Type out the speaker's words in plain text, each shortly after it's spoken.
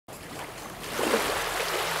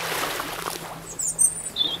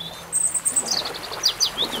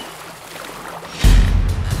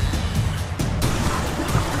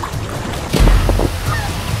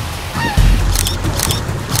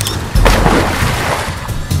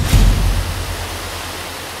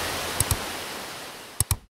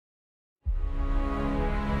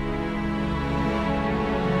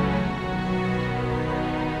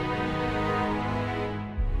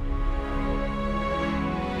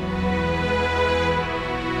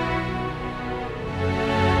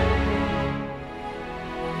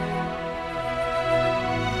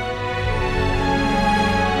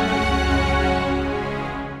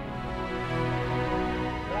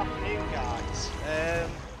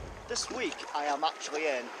This week I am actually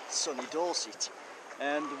in sunny Dorset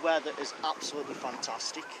and the weather is absolutely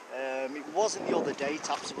fantastic. It wasn't the other day, it's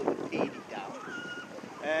absolutely peely down.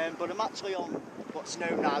 But I'm actually on what's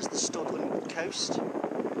known as the Studland coast,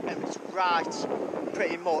 and it's right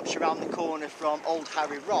pretty much around the corner from Old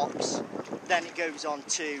Harry Rocks. Then it goes on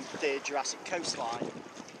to the Jurassic coastline.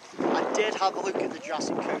 I did have a look at the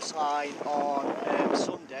Jurassic coastline on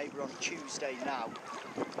Sunday. We're on Tuesday now,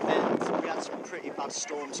 and we had some pretty bad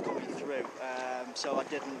storms coming through. So I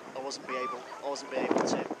wasn't able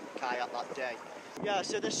to kayak that day. Yeah,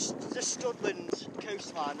 so this Studland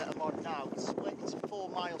coastline that I'm on now, it's split into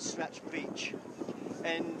 4-mile stretch of beach.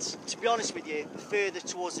 And to be honest with you, further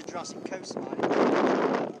towards the Jurassic coastline,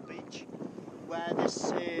 it's beach, where this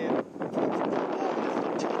to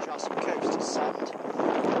the Jurassic coast is sand.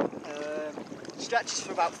 Stretches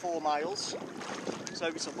for about 4 miles, so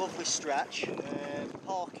it's a lovely stretch.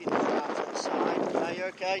 Parking is right on the side. Are you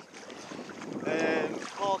okay?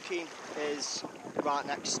 Parking is right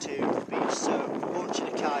next to the beach, so launching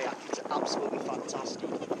a kayak is absolutely fantastic.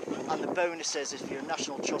 And the bonus is, if you're a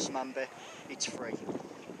National Trust member, it's free.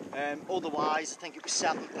 Otherwise, I think it was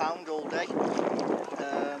 £7 all day.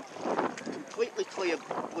 Completely clear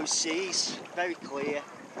blue seas, very clear,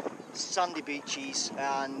 sandy beaches,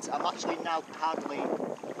 and I'm actually now paddling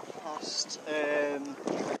past.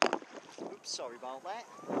 Oops, sorry about that.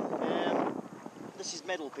 This is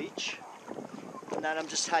Middle Beach, and then I'm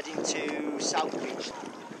just heading to South Beach.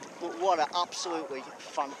 But what an absolutely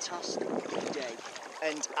fantastic day!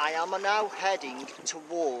 And I am now heading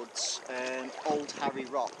towards Old Harry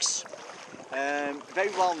Rocks.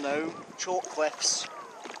 Very well known, chalk cliffs.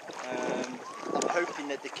 I'm hoping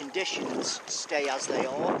that the conditions stay as they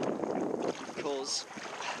are, because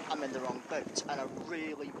I'm in the wrong boat and I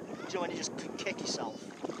really, do you know when you just kick yourself?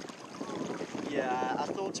 Yeah, I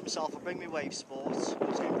thought to myself, I'll bring my wave sport. I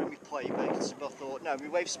was going to bring my play boat, but I thought, no, my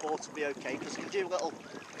wave sport will be okay, because I can do little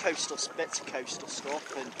bits of coastal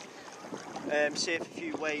stuff and surf a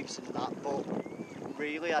few waves and that, but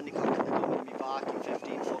really I need to go with my Viking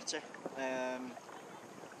 15-footer.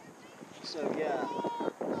 So yeah,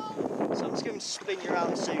 so I'm just going to spin you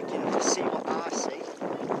around so you can see what I see.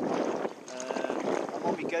 I'm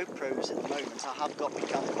on my GoPros at the moment. I have got my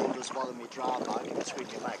camcorder as well in my dry bag in between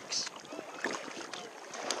my legs.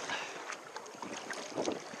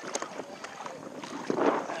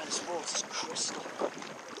 And this water's crystal.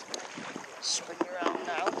 Spin you around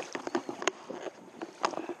now.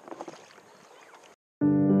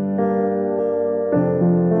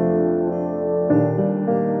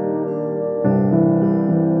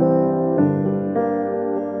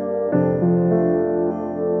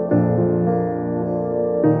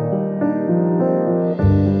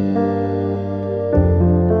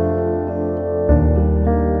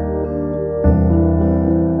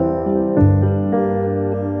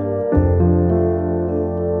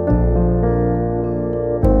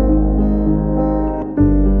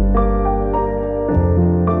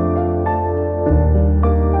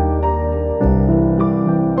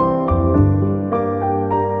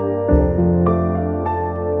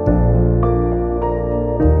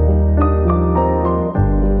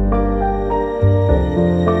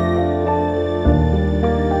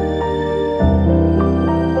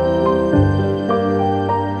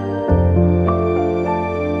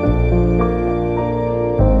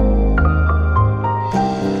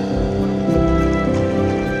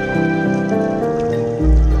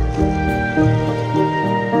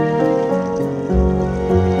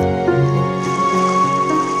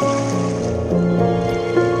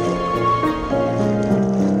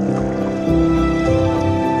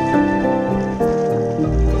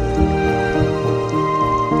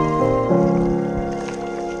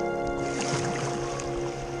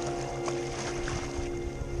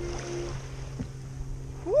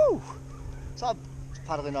 So I'm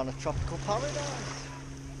paddling on a tropical paradise.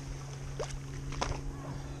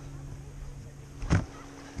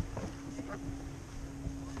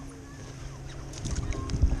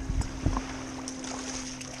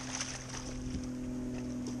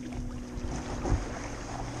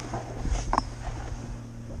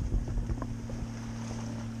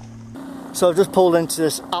 So I've just pulled into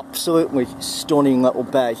this absolutely stunning little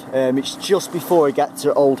bay. It's just before I get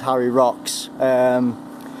to Old Harry Rocks.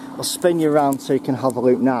 I'll spin you around so you can have a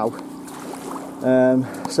look now.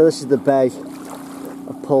 So this is the bay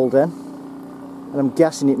I've pulled in, and I'm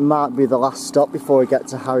guessing it might be the last stop before I get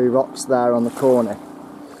to Harry Rocks there on the corner.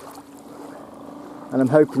 And I'm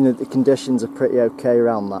hoping that the conditions are pretty okay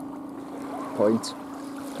around that point.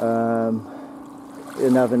 You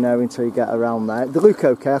never know until you get around there. They look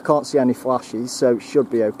okay, I can't see any flashes, so it should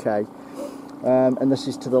be okay. and this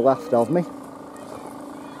is to the left of me.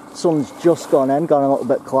 Sun's just gone in, gone a little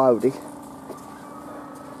bit cloudy.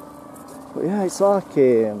 But yeah, it's like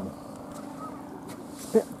a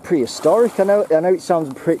bit prehistoric. I know it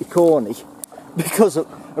sounds pretty corny because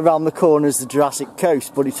around the corner is the Jurassic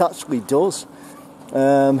coast, but it actually does.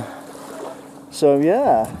 So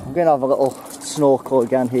yeah, I'm going to have a little snorkel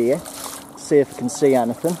again here, see if I can see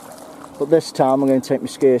anything. But this time I'm going to take my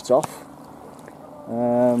skirt off.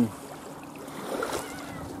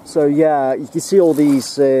 So yeah, you can see all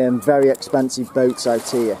these very expensive boats out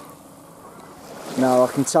here. Now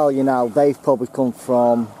I can tell you now, they've probably come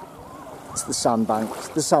from the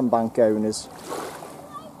sandbank owners.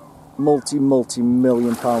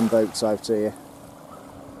 Multi-million pound boats out here.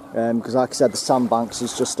 Because like I said, the sandbanks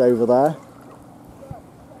is just over there.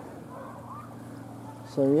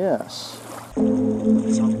 So yes.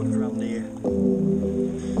 Let's have a look around here.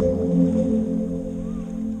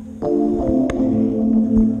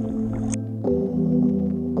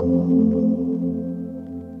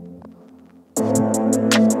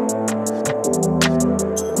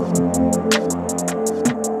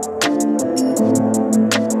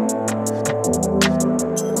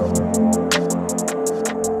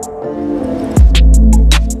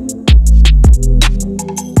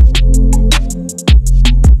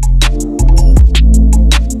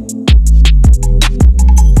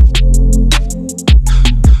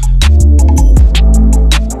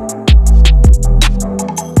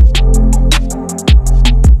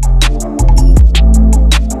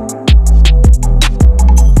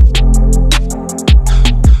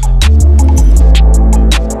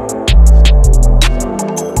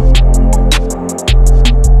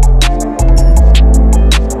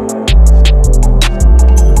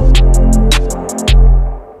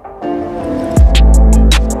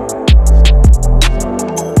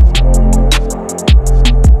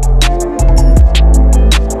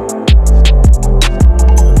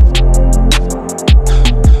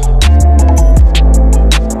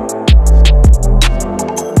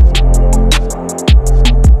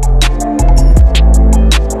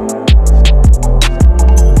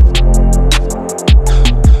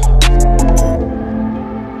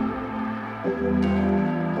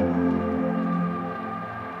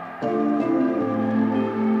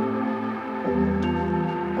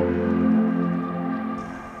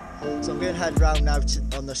 So I'm going to head round now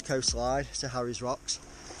on this coastline to Harry's Rocks.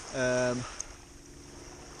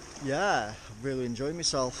 Yeah, I'm really enjoying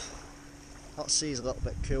myself. That sea's a little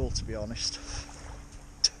bit cool, to be honest.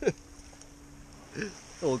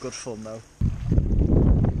 All good fun though.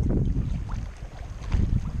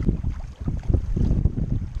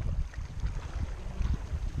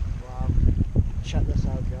 Wow, check this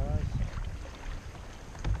out, guys.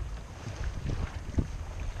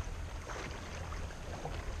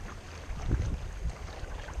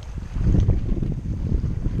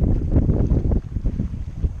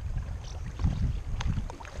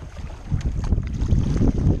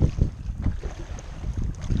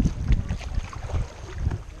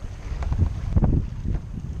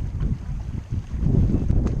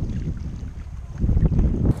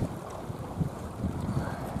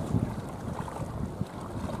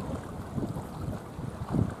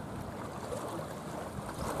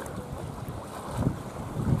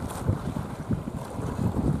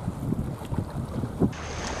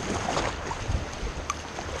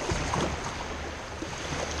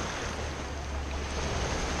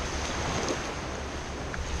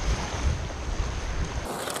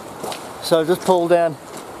 So I've just pulled in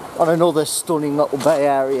on another stunning little bay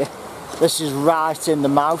area. This is right in the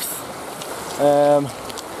mouth.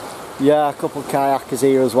 Yeah, a couple of kayakers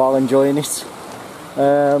here as well, enjoying it.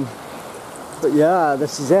 But yeah,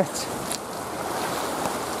 this is it.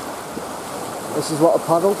 This is what I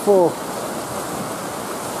paddled for.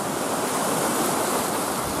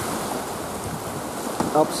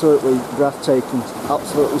 Absolutely breathtaking,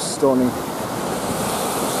 absolutely stunning.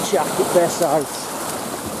 Check this out.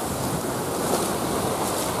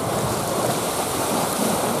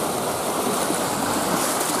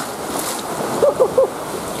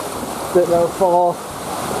 Don't know how far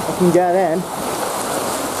I can get in.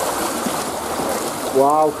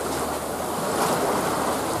 Wow.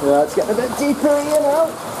 Yeah, it's getting a bit deeper here now.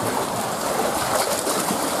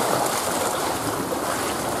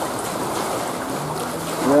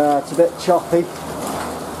 Yeah, it's a bit choppy. You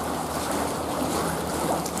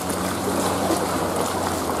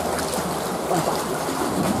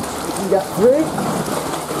can get through.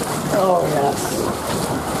 Oh yes,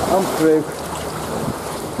 I'm through.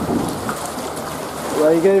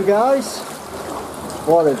 There you go, guys.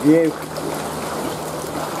 What a view.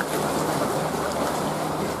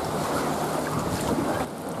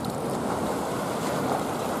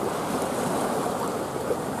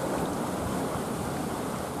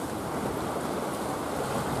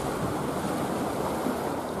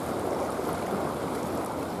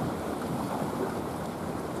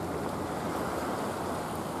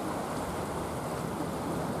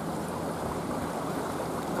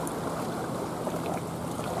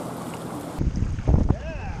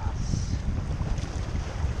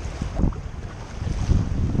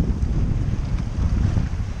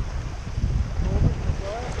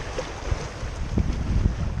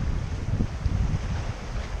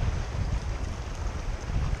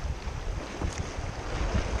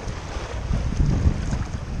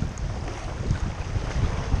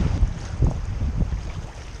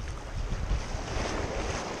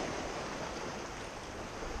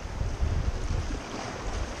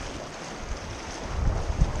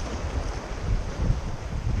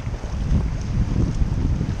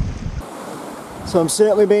 So I'm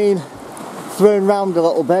certainly being thrown round a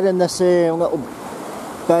little bit in this little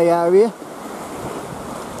bay area.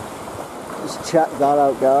 Just check that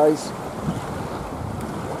out, guys.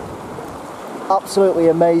 Absolutely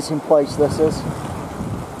amazing place this is.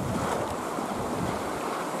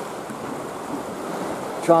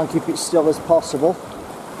 Try and keep it still as possible.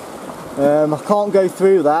 I can't go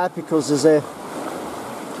through there because there's a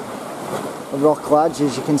rock ledge,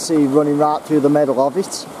 as you can see, running right through the middle of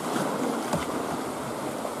it.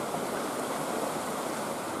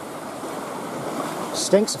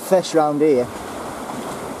 Stinks of fish around here.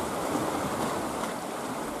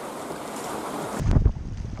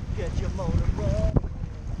 Get your motor running.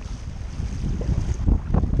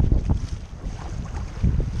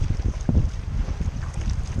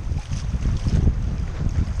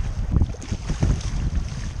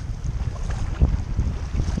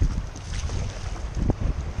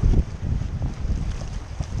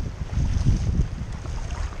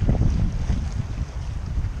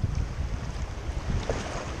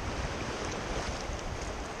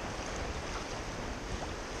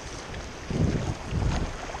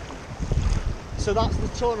 So that's the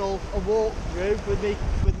tunnel I walked through with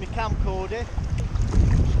my camcorder,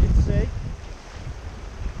 as you can see.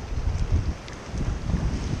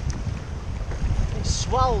 It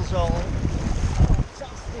swells all.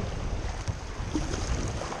 Fantastic.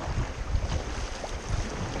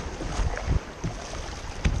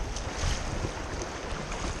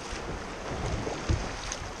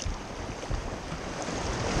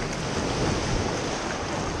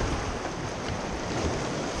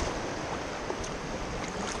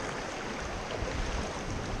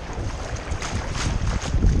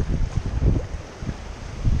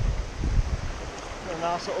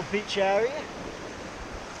 Nice little beach area.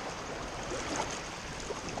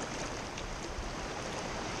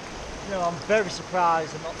 You know, I'm very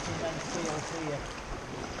surprised I'm not seeing many seals here.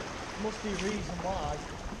 Must be a reason why.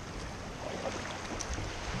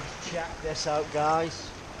 Check this out, guys.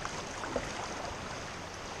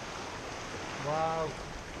 Wow.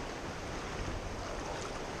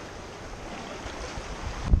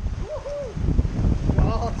 Woohoo!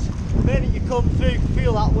 God, the minute you come through,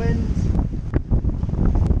 feel that wind.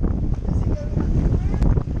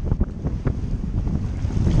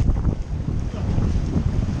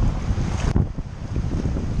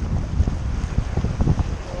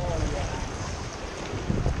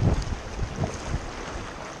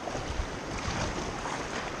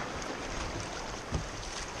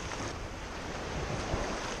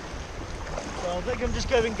 I think I'm just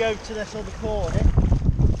going to go to this other corner,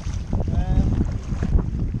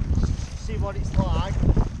 see what it's like.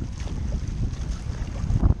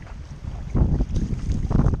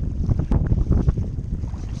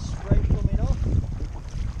 Some spray coming up.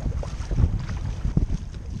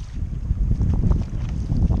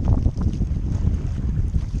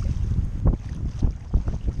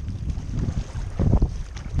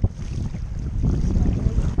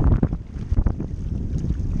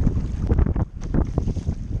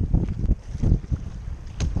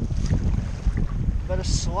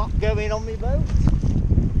 Slop going on my boat.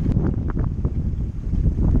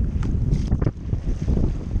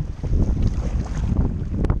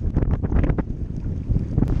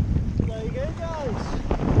 There you go, guys.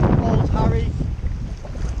 Old Harry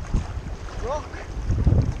rock.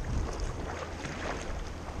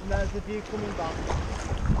 And there's the view coming back.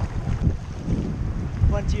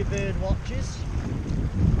 Plenty of bird watchers.